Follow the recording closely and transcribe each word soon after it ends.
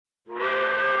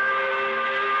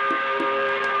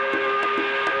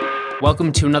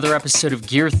Welcome to another episode of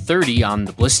Gear 30 on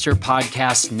the Blister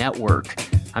Podcast Network.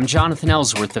 I'm Jonathan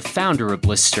Ellsworth, the founder of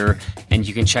Blister, and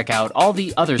you can check out all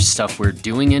the other stuff we're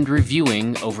doing and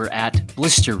reviewing over at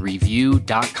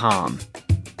blisterreview.com.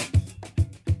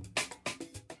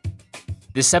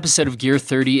 This episode of Gear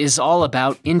 30 is all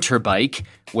about Interbike,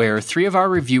 where three of our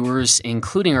reviewers,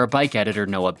 including our bike editor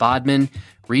Noah Bodman,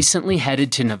 recently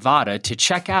headed to Nevada to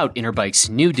check out Interbike's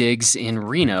new digs in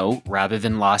Reno rather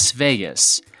than Las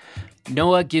Vegas.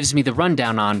 Noah gives me the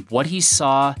rundown on what he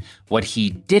saw, what he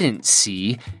didn't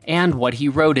see, and what he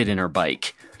wrote at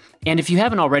Interbike. And if you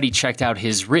haven't already checked out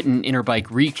his written Interbike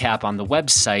recap on the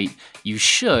website, you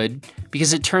should,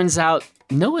 because it turns out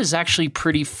Noah's actually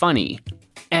pretty funny.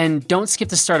 And don't skip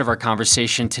the start of our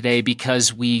conversation today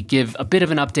because we give a bit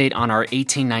of an update on our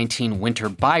 1819 Winter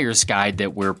Buyer's Guide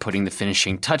that we're putting the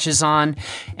finishing touches on.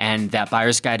 And that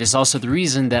Buyer's Guide is also the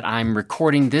reason that I'm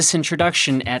recording this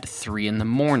introduction at 3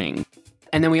 a.m.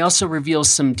 And then we also reveal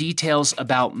some details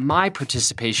about my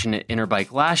participation at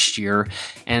Interbike last year.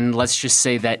 And let's just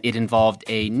say that it involved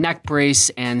a neck brace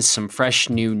and some fresh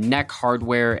new neck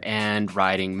hardware and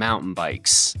riding mountain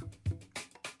bikes.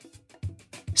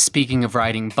 Speaking of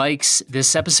riding bikes,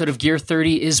 this episode of Gear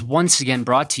 30 is once again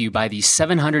brought to you by the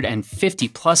 750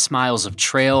 plus miles of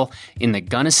trail in the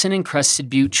Gunnison and Crested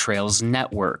Butte Trails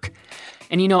Network.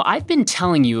 And you know, I've been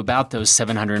telling you about those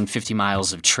 750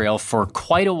 miles of trail for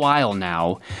quite a while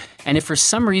now, and if for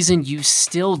some reason you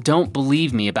still don't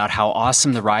believe me about how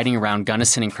awesome the riding around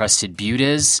Gunnison and Crested Butte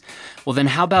is, well then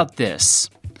how about this?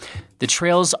 The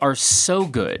trails are so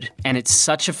good, and it's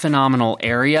such a phenomenal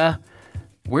area,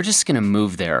 we're just going to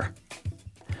move there.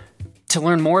 To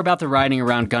learn more about the riding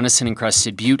around Gunnison and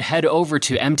Crested Butte, head over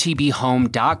to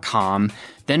mtbhome.com,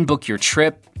 then book your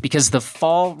trip, because the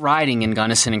fall riding in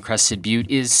Gunnison and Crested Butte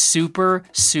is super,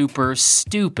 super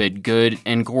stupid good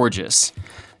and gorgeous.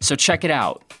 So check it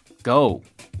out. Go.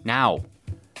 Now.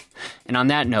 And on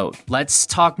that note, let's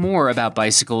talk more about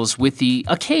bicycles with the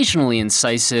occasionally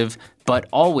incisive, but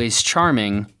always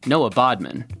charming Noah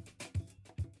Bodman.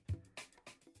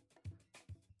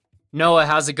 Noah,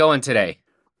 how's it going today?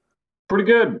 Pretty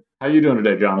good. How you doing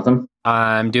today, Jonathan?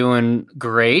 I'm doing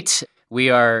great. We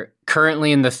are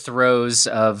currently in the throes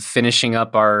of finishing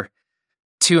up our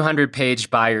 200-page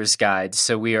buyer's guide.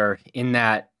 So we are in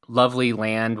that lovely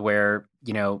land where,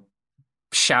 you know,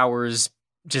 showers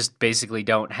just basically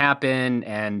don't happen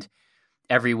and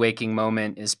every waking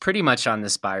moment is pretty much on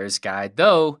this buyer's guide,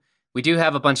 though we do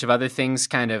have a bunch of other things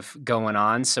kind of going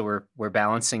on, so we're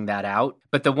balancing that out.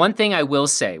 But the one thing I will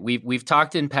say, we've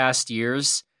talked in past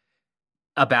years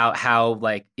about how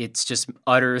like it's just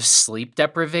utter sleep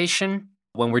deprivation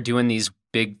when we're doing these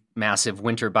big, massive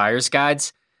winter buyer's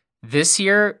guides. This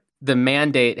year, the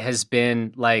mandate has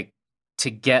been like to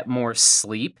get more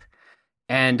sleep.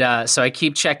 And so I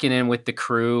keep checking in with the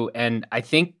crew, and I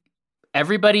think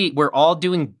we're all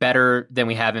doing better than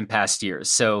we have in past years.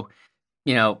 So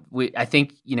you know, I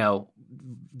think, you know,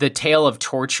 the tale of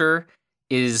torture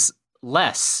is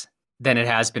less than it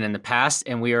has been in the past,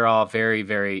 and we are all very,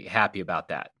 very happy about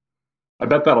that. I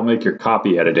bet that'll make your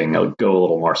copy editing go a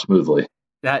little more smoothly.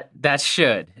 That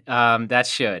should.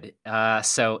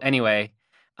 So anyway,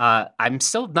 I'm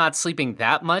still not sleeping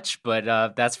that much,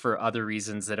 but that's for other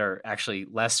reasons that are actually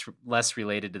less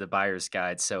related to the buyer's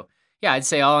guide. So yeah, I'd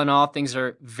say all in all, things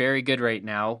are very good right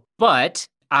now. But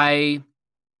I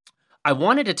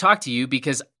wanted to talk to you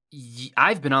because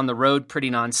I've been on the road pretty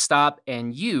nonstop,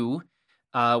 and you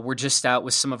were just out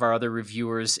with some of our other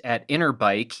reviewers at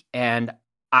Interbike, and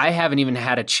I haven't even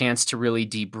had a chance to really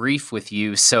debrief with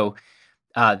you. So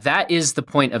that is the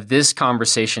point of this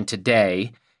conversation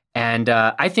today. And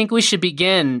I think we should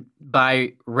begin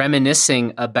by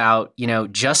reminiscing about, you know,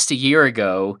 just a year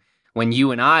ago when you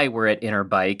and I were at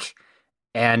Interbike,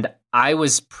 and I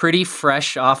was pretty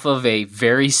fresh off of a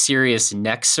very serious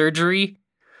neck surgery,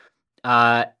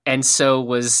 and so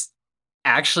was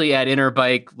actually at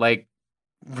Interbike, like,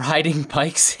 riding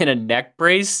bikes in a neck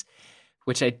brace,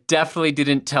 which I definitely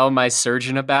didn't tell my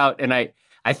surgeon about, and I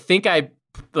think I,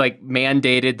 like,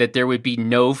 mandated that there would be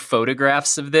no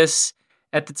photographs of this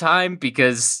at the time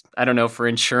because, I don't know, for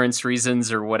insurance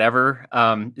reasons or whatever,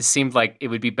 it seemed like it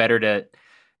would be better to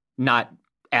not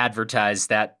advertise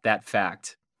that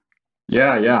fact.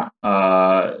 Yeah.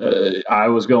 I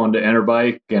was going to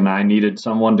Interbike and I needed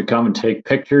someone to come and take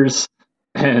pictures,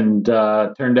 and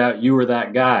turned out you were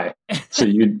that guy. So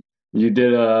you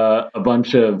did a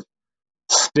bunch of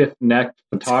stiff-necked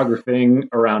photographing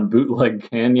around Bootleg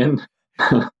Canyon,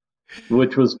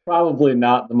 which was probably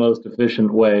not the most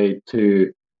efficient way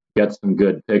to get some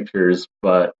good pictures,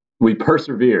 but we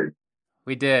persevered.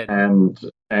 We did.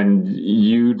 and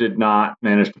you did not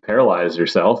manage to paralyze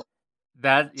yourself.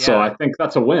 That, So yeah. I think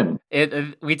that's a win.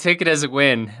 We took it as a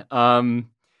win.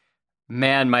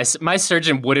 Man, my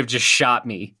surgeon would have just shot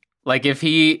me. Like if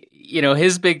he,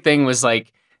 his big thing was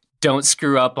like, don't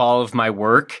screw up all of my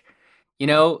work,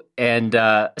 and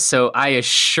so I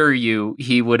assure you,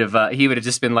 he would have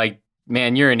just been like,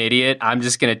 man, you're an idiot. I'm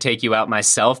just gonna take you out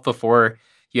myself before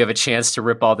you have a chance to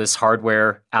rip all this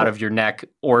hardware out of your neck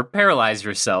or paralyze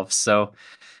yourself. So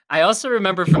I also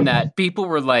remember from that, people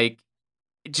were like,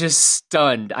 just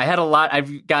stunned.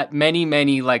 I've got many,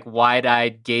 many like wide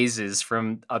eyed gazes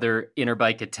from other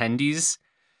Interbike attendees.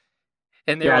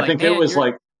 And they were Yeah, I like, think it man, was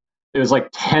you're,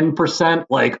 like 10%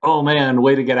 like, oh man,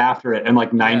 way to get after it, and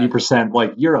like yeah, 90%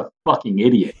 like you're a fucking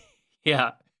idiot.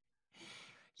 yeah,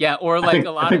 yeah. Or I like think a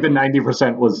I lot think of, the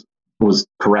 90% was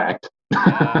correct.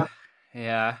 yeah,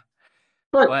 yeah.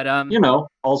 But But,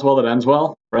 all's well that ends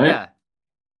well, right? yeah.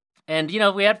 And,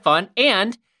 we had fun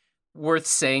and worth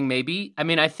saying maybe. I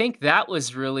mean, I think that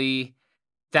was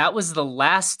the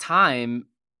last time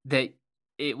that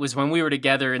it was when we were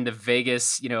together in the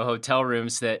Vegas, hotel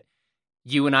rooms that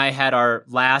you and I had our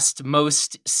last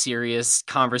most serious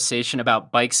conversation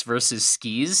about bikes versus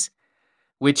skis,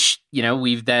 which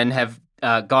we've then have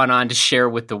gone on to share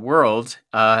with the world,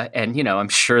 and I'm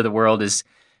sure the world is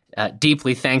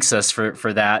deeply thanks us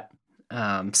for that.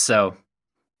 So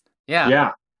yeah,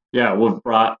 Yeah, yeah, we've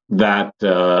brought that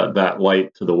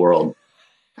light to the world.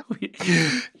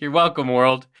 you're welcome,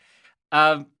 world.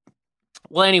 Um,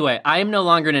 Well, anyway, I am no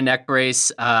longer in a neck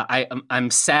brace. I'm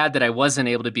sad that I wasn't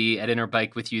able to be at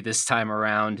Interbike with you this time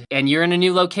around. And you're in a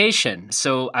new location,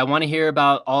 so I want to hear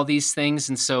about all these things.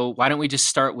 And so, why don't we just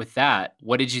start with that?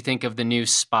 What did you think of the new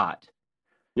spot?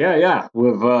 Yeah, yeah.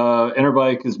 We've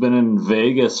Interbike has been in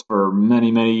Vegas for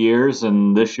many, many years,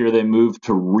 and this year they moved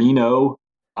to Reno.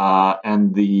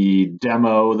 And the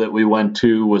demo that we went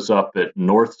to was up at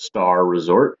North Star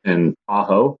Resort in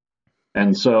Tahoe.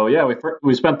 And so, yeah,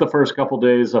 we spent the first couple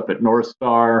days up at North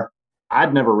Star.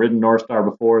 I'd never ridden North Star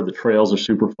before. The trails are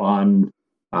super fun.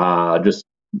 Just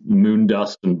moon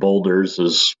dust and boulders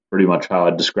is pretty much how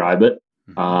I'd describe it.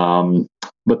 Mm-hmm.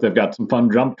 But they've got some fun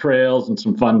jump trails and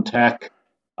some fun tech.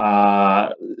 Uh,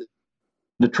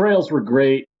 the trails were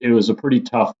great. It was a pretty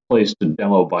tough place to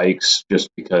demo bikes just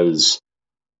because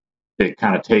it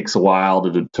kind of takes a while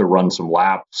to run some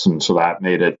laps. And so that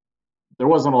made it, there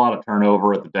wasn't a lot of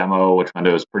turnover at the demo, which meant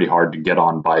it was pretty hard to get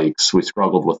on bikes. We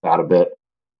struggled with that a bit.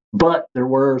 But there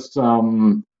were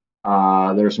some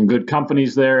good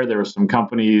companies there. There were some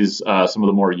companies, some of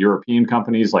the more European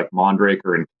companies like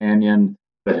Mondraker and Canyon,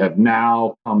 that have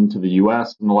now come to the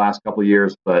U.S. in the last couple of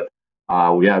years, but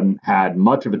we haven't had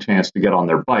much of a chance to get on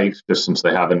their bikes just since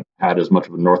they haven't had as much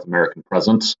of a North American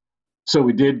presence. So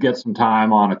we did get some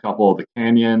time on a couple of the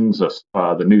Canyons,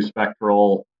 the new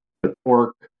Spectral, the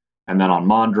Torque, and then on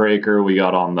Mondraker, we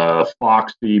got on the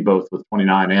Foxy, both with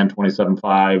 29 and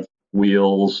 27.5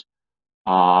 wheels.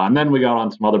 And then we got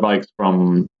on some other bikes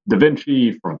from Da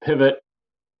Vinci, from Pivot,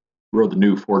 rode the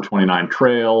new 429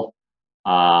 Trail.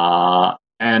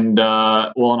 And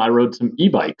I rode some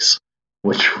e-bikes,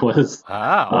 which was,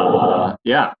 Wow.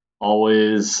 yeah,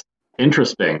 always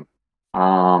interesting.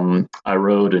 I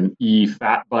rode an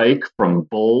e-fat bike from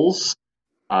Bulls,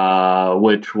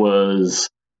 which was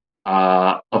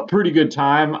a pretty good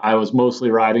time. I was mostly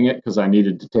riding it because I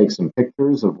needed to take some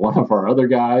pictures of one of our other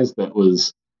guys that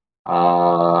was,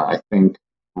 I think,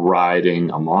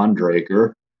 riding a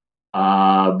Mondraker.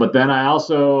 But then I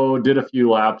also did a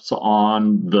few laps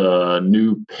on the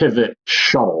new Pivot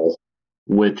Shuttle,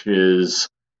 which is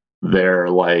their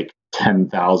like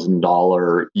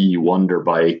 $10,000 e-Wonder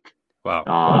bike.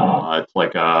 Wow. It's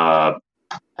like I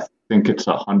think it's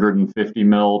a 150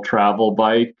 mil travel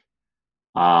bike,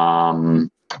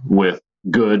 with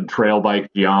good trail bike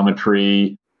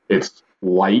geometry. It's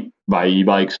light by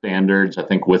e-bike standards. I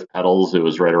think with pedals, it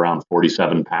was right around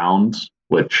 47 pounds,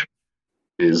 which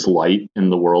is light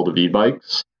in the world of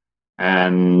e-bikes.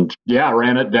 And yeah, I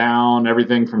ran it down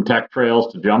everything from tech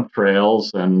trails to jump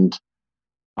trails. And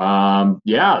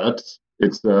yeah,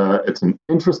 it's an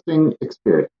interesting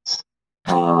experience.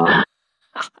 I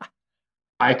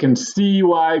can see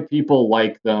why people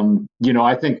like them.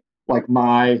 I think like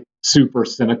my super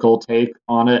cynical take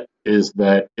on it is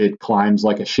that it climbs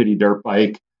like a shitty dirt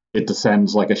bike, it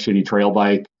descends like a shitty trail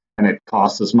bike, and it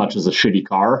costs as much as a shitty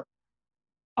car.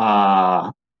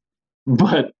 But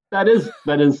that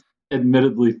is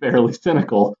admittedly fairly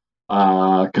cynical,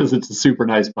 because it's a super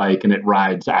nice bike and it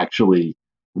rides actually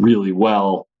really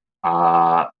well.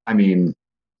 I mean,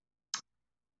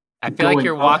 I feel like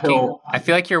you're walking. I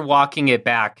feel like you're walking it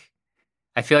back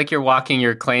I feel like you're walking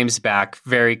your claims back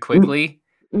very quickly.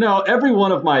 No, every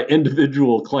one of my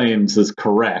individual claims is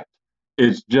correct.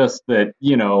 It's just that,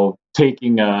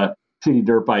 taking a shitty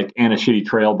dirt bike and a shitty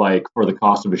trail bike for the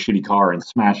cost of a shitty car and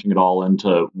smashing it all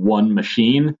into one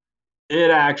machine,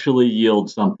 it actually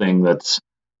yields something that's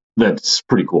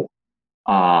pretty cool.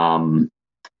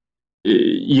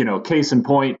 Case in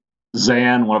point,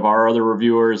 Zan, one of our other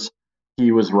reviewers,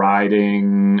 he was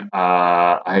riding,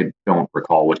 I don't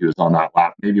recall what he was on that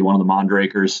lap, maybe one of the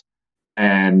Mondrakers,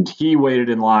 and he waited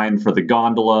in line for the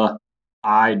gondola.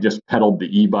 I just pedaled the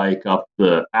e-bike up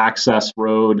the access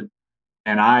road,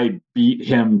 and I beat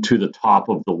him to the top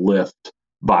of the lift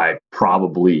by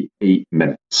probably 8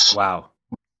 minutes. Wow.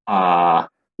 I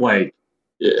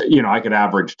could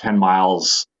average 10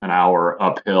 miles an hour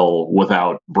uphill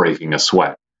without breaking a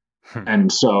sweat.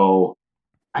 And so,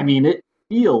 it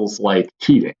feels like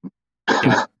cheating.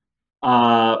 Yeah.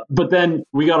 But then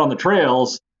we got on the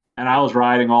trails, and I was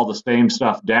riding all the same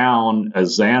stuff down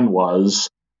as Zan was.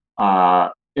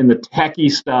 In the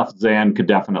techie stuff, Zan could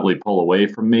definitely pull away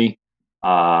from me.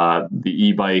 The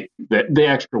e-bike, the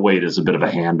extra weight is a bit of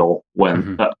a handful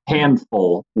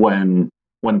when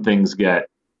things get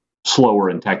slower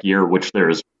and techier, which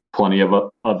there's plenty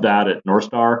of that at North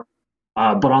Star.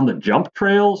 But on the jump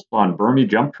trails, on Burmese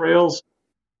jump trails,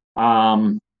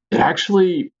 it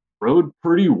actually rode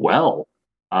pretty well.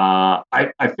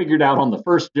 I figured out on the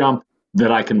first jump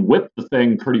that I can whip the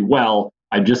thing pretty well.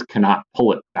 I just cannot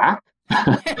pull it back.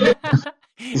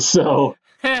 So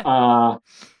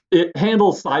it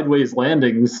handles sideways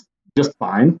landings just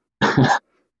fine.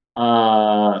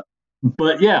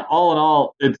 But yeah, all in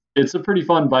all, it's a pretty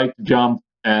fun bike to jump,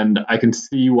 and I can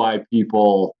see why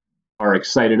people are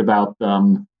excited about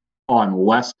them on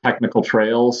less technical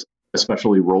trails,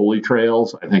 especially rolly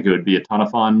trails. I think it would be a ton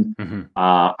of fun. Mm-hmm.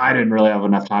 I didn't really have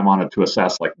enough time on it to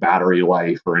assess like battery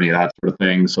life or any of that sort of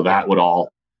thing, so that would all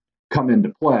come into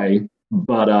play.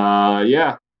 But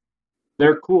yeah,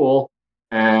 they're cool,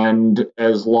 and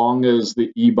as long as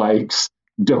the e-bikes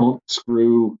don't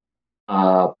screw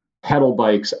pedal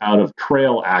bikes out of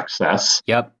trail access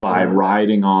by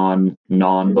riding on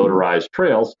non-motorized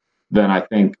trails, then I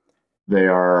think they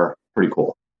are pretty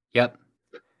cool. Yep.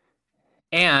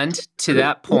 And to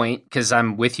that point, because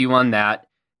I'm with you on that,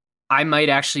 I might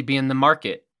actually be in the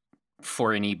market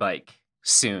for an e-bike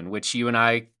soon, which you and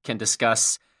I can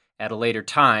discuss at a later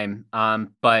time.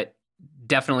 But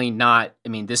definitely not.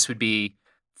 This would be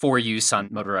for use on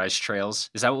motorized trails.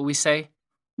 Is that what we say?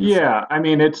 Yeah,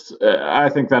 it's. I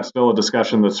think that's still a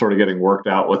discussion that's sort of getting worked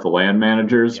out with the land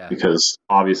managers, because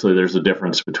obviously there's a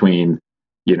difference between,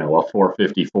 a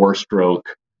 450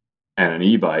 4-stroke and an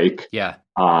e-bike. Yeah.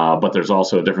 But there's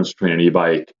also a difference between an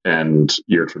e-bike and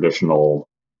your traditional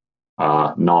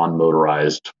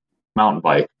non-motorized mountain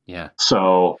bike. Yeah.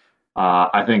 So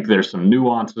I think there's some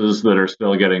nuances that are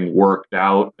still getting worked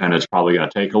out, and it's probably going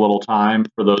to take a little time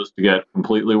for those to get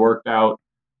completely worked out.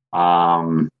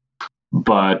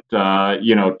 But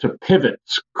to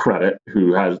Pivot's credit,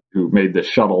 who made the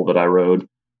shuttle that I rode,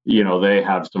 they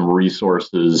have some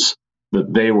resources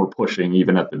that they were pushing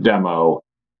even at the demo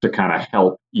to kind of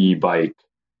help e-bike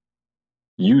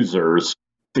users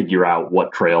figure out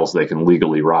what trails they can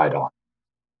legally ride on.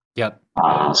 Yep.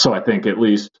 So I think at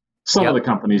least some of the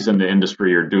companies in the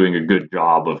industry are doing a good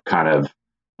job of kind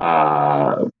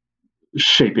of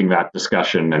shaping that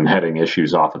discussion and heading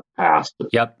issues off at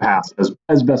the past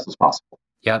as best as possible.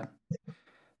 Yep.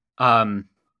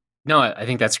 No, I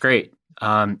think that's great.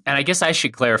 And I guess I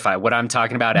should clarify what I'm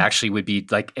talking about actually would be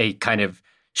like a kind of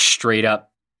straight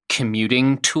up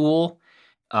commuting tool,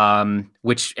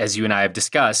 which, as you and I have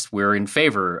discussed, we're in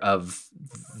favor of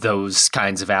those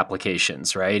kinds of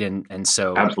applications, right? And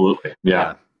so absolutely.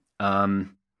 Yeah.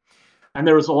 And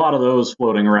there was a lot of those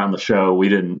floating around the show. We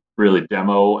didn't really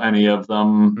demo any of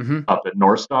them up at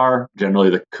North Star.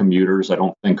 Generally, the commuters, I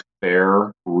don't think,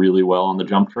 fare really well on the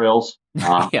jump trails.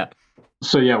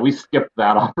 So yeah, we skipped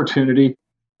that opportunity.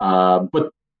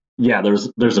 But yeah,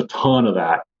 there's a ton of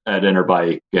that at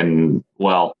Interbike, and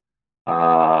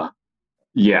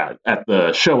at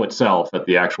the show itself, at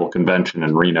the actual convention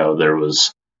in Reno, there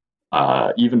was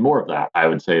even more of that. I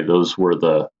would say those were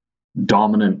the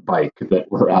dominant bike that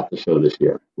were at the show this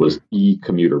year, was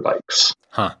e-commuter bikes.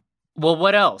 Huh. Well,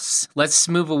 what else? Let's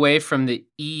move away from the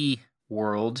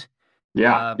e-world.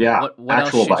 What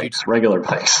actual bikes, regular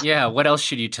bikes. Yeah, what else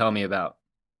should you tell me about?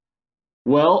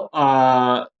 Well,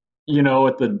 at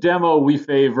the demo, we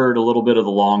favored a little bit of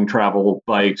the long travel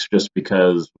bikes just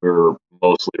because we're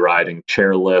mostly riding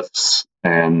chairlifts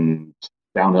and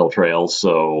downhill trails,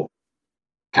 so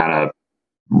kind of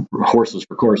horses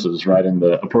for courses, riding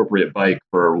the appropriate bike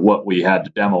for what we had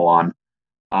to demo on.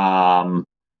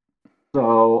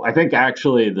 So I think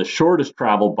actually the shortest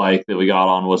travel bike that we got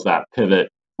on was that Pivot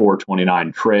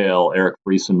 429 Trail. Eric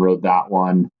Friesen rode that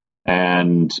one,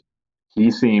 and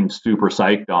he seemed super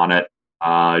psyched on it.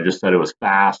 Just said it was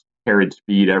fast, carried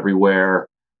speed everywhere,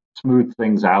 smoothed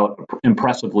things out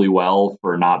impressively well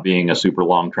for not being a super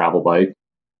long travel bike.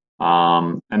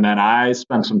 And then I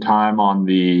spent some time on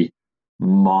the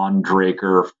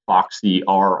Mondraker Foxy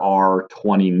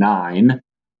RR29.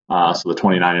 So the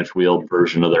 29-inch wheeled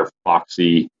version of their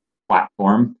Foxy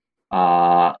platform.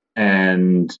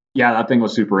 And yeah, that thing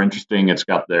was super interesting. It's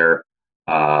got their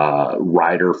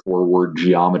rider forward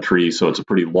geometry. So it's a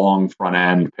pretty long front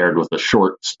end paired with a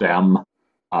short stem.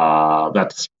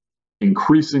 That's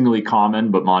increasingly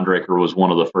common, but Mondraker was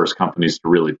one of the first companies to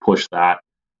really push that.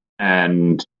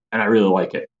 And I really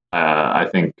like it. I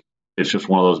think it's just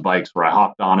one of those bikes where I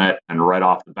hopped on it and right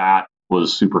off the bat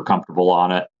was super comfortable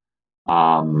on it.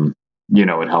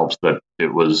 It helps that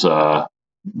it was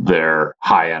their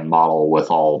high-end model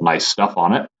with all nice stuff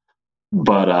on it.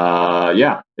 But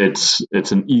yeah, it's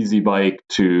an easy bike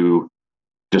to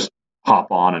just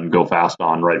hop on and go fast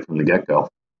on right from the get-go.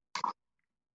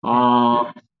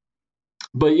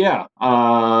 But yeah,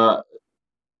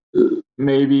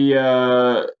 maybe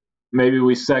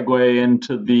we segue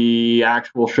into the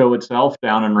actual show itself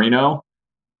down in Reno.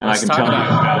 And I can tell you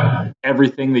about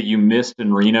everything that you missed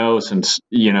in Reno since,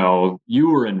 you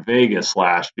were in Vegas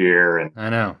last year. And I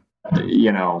know.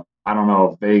 I don't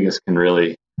know if Vegas can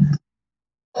really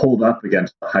hold up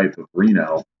against the hype of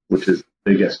Reno, which is the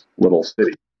biggest little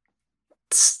city.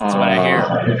 That's what I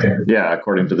hear. Yeah,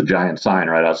 according to the giant sign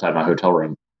right outside my hotel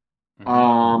room.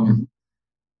 Mm-hmm.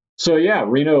 So yeah,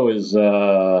 Reno is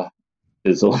a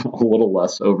little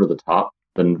less over the top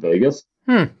than Vegas.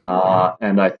 And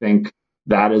I think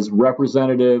that is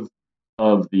representative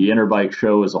of the Interbike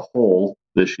show as a whole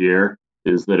this year,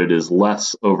 is that it is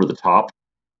less over the top.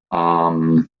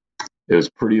 It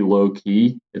was pretty low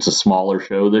key. It's a smaller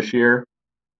show this year.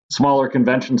 Smaller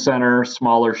convention center,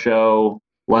 smaller show,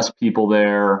 less people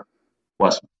there,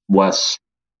 less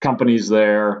companies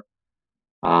there.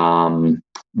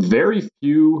 Very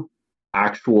few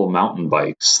actual mountain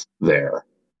bikes there.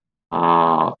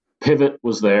 Pivot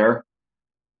was there,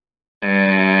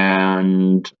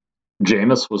 and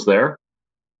Jameis was there,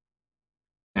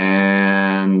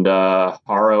 and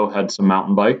Haro had some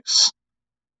mountain bikes.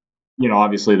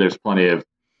 Obviously there's plenty of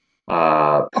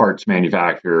parts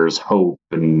manufacturers, Hope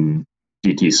and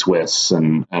GT Swiss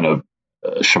and a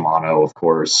Shimano, of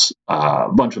course. A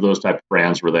bunch of those type of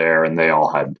brands were there, and they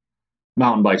all had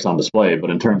mountain bikes on display. But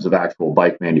in terms of actual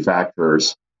bike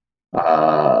manufacturers,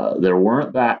 there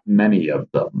weren't that many of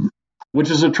them, which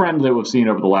is a trend that we've seen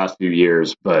over the last few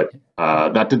years, but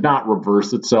that did not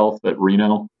reverse itself at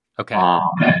Reno. Okay.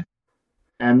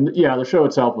 And yeah, the show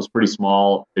itself was pretty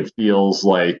small. It feels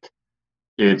like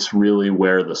it's really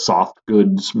where the soft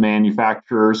goods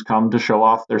manufacturers come to show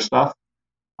off their stuff.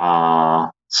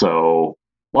 So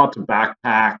lots of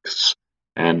backpacks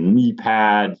and knee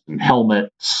pads and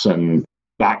helmets and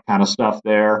that kind of stuff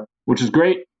there, which is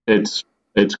great. It's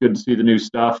good to see the new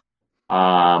stuff,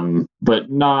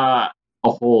 but not a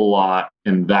whole lot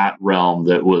in that realm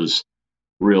that was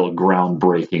real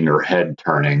groundbreaking or head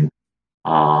turning.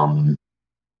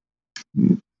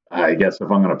 I guess if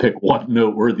I'm going to pick one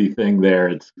noteworthy thing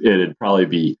there, it'd probably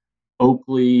be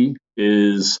Oakley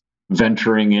is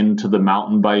venturing into the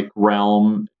mountain bike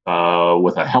realm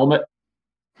with a helmet.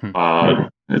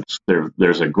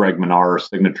 There's a Greg Minar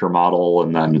signature model,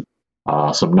 and then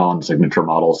some non-signature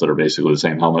models that are basically the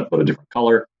same helmet but a different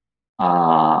color.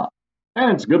 And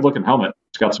it's a good-looking helmet.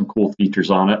 It's got some cool features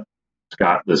on it. It's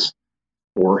got this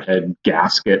forehead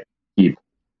gasket keep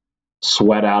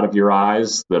sweat out of your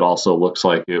eyes that also looks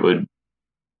like it would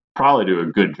probably do a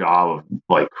good job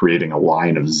of creating a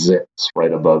line of zips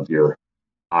right above your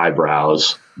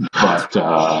eyebrows.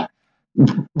 But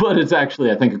it's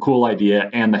actually, I think, a cool idea,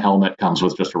 and the helmet comes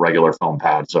with just a regular foam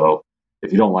pad. So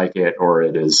if you don't like it or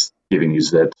it is giving you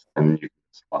zips, then you can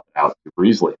swap it out super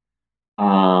easily.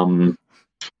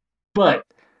 But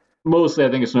mostly,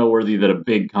 I think it's noteworthy that a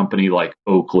big company like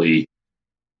Oakley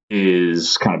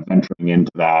is kind of venturing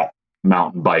into that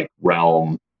mountain bike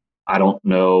realm. I don't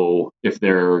know if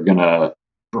they're going to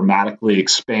dramatically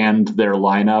expand their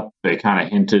lineup. They kind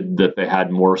of hinted that they had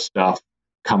more stuff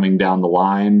coming down the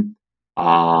line.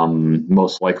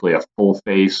 Most likely a full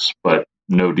face, but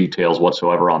no details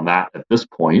whatsoever on that at this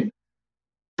point.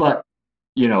 But,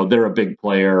 they're a big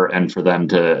player, and for them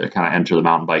to kind of enter the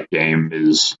mountain bike game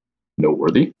is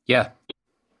noteworthy. Yeah.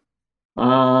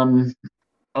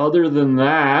 Other than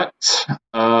that,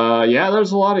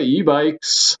 there's a lot of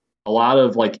e-bikes, a lot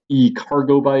of like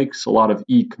e-cargo bikes, a lot of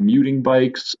e-commuting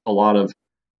bikes,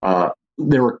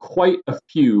 there were quite a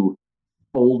few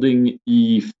folding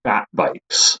e-fat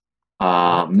bikes,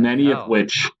 many of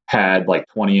which had like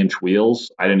 20-inch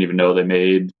wheels. I didn't even know they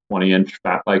made 20-inch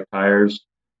fat bike tires,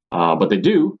 but they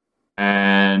do.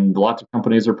 And lots of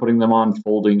companies are putting them on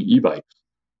folding e-bikes.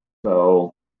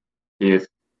 So if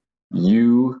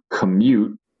you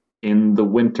commute in the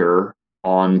winter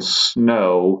on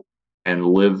snow and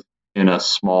live in a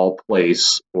small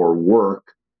place or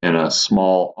work in a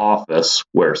small office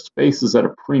where space is at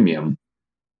a premium,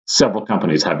 several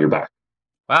companies have your back.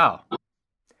 Wow.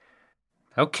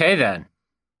 Okay, then.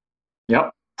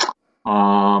 Yep.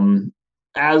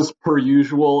 As per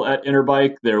usual at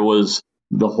Interbike, there was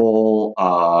the whole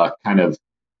kind of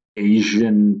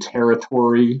Asian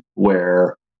territory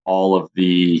where all of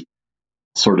the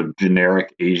sort of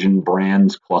generic Asian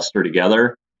brands cluster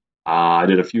together. I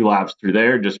did a few laps through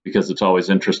there just because it's always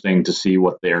interesting to see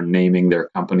what they're naming their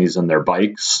companies and their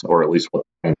bikes, or at least what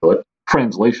the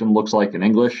translation looks like in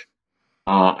English.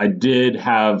 I did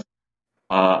have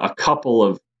a couple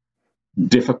of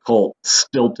difficult,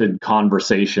 stilted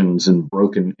conversations in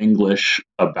broken English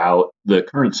about the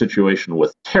current situation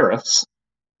with tariffs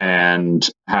and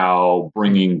how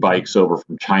bringing bikes over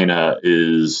from China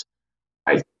is,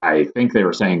 I think they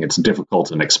were saying it's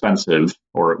difficult and expensive,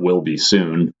 or it will be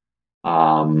soon.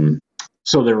 So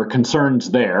there were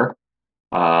concerns there.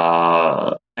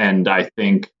 And I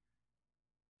think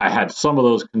I had some of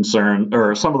those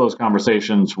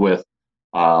conversations with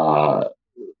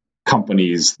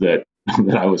companies that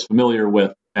I was familiar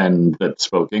with and that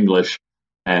spoke English.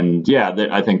 And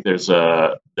I think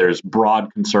there's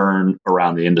broad concern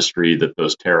around the industry that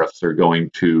those tariffs are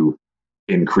going to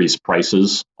increase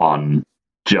prices on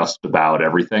just about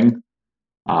everything.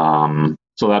 So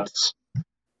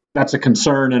that's a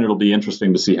concern, and it'll be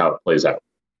interesting to see how it plays out.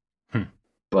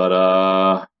 But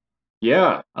other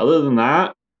than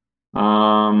that,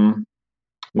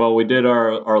 we did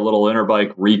our little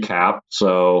Interbike recap.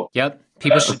 So yep,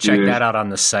 people should check that out on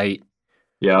the site.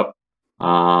 Yep.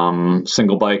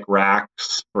 Single bike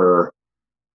racks for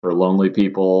lonely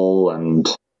people, and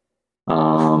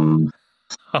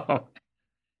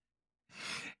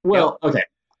okay.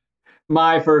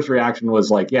 My first reaction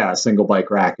was like, a single bike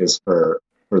rack is for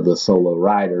the solo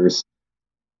riders.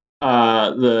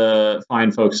 The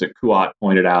fine folks at Kuat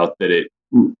pointed out that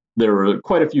there were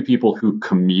quite a few people who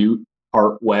commute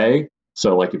part way.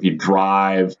 So like if you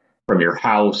drive from your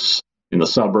house in the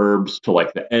suburbs to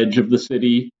like the edge of the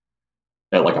city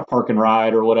at like a park and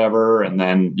ride or whatever, and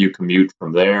then you commute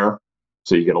from there.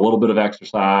 So you get a little bit of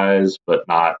exercise, but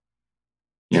not,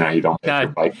 you don't make your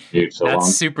bike commute so long.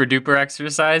 That's super duper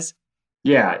exercise.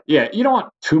 Yeah. You don't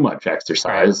want too much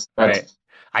exercise. Right.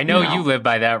 I know you live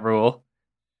by that rule.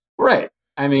 Right.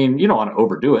 I mean, you don't want to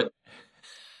overdo it.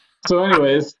 So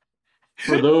anyways,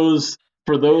 for those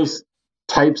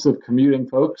types of commuting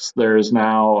folks, there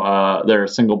are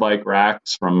single bike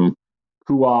racks from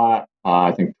Kuat.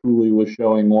 I think Thule was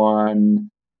showing one.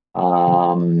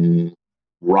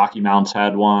 Rocky Mounts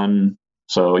had one.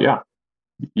 So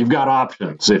you've got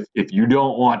options if you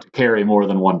don't want to carry more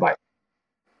than one bike.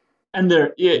 And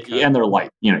they're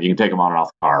light. You can take them on and off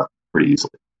the car pretty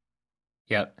easily.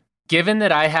 Yep. Given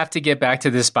that I have to get back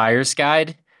to this buyer's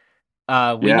guide,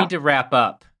 we need to wrap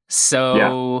up.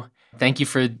 So thank you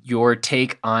for your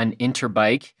take on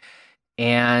Interbike.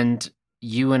 And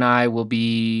you and I will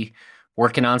be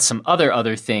working on some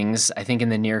other things, I think, in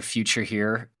the near future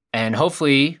here. And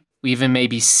hopefully we even may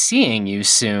be seeing you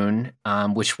soon,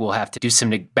 which we'll have to do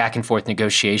some back and forth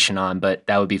negotiation on, but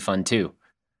that would be fun too.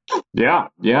 Yeah.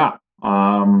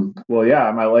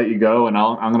 I might let you go, and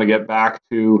I'm going to get back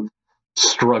to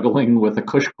struggling with a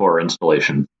Cushcore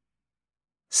installation.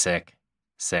 Sick.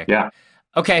 Yeah.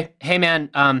 Okay. Hey, man.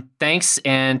 Thanks,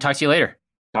 and talk to you later.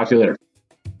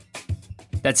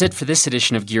 That's it for this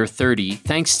edition of Gear 30.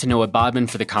 Thanks to Noah Bodman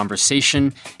for the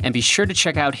conversation, and be sure to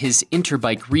check out his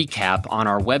Interbike recap on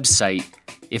our website,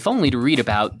 if only to read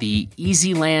about the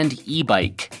EasyLand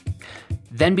e-bike.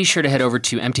 Then be sure to head over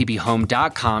to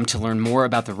mtbhome.com to learn more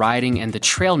about the riding and the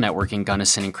trail network in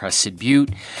Gunnison and Crested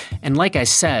Butte. And like I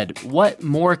said, what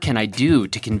more can I do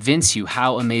to convince you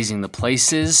how amazing the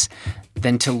place is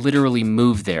than to literally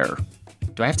move there?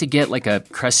 Do I have to get like a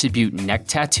Crested Butte neck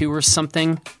tattoo or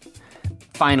something?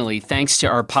 Finally, thanks to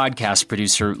our podcast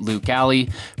producer, Luke Alley,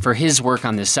 for his work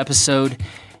on this episode.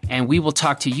 And we will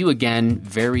talk to you again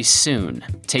very soon.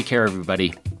 Take care,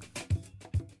 everybody.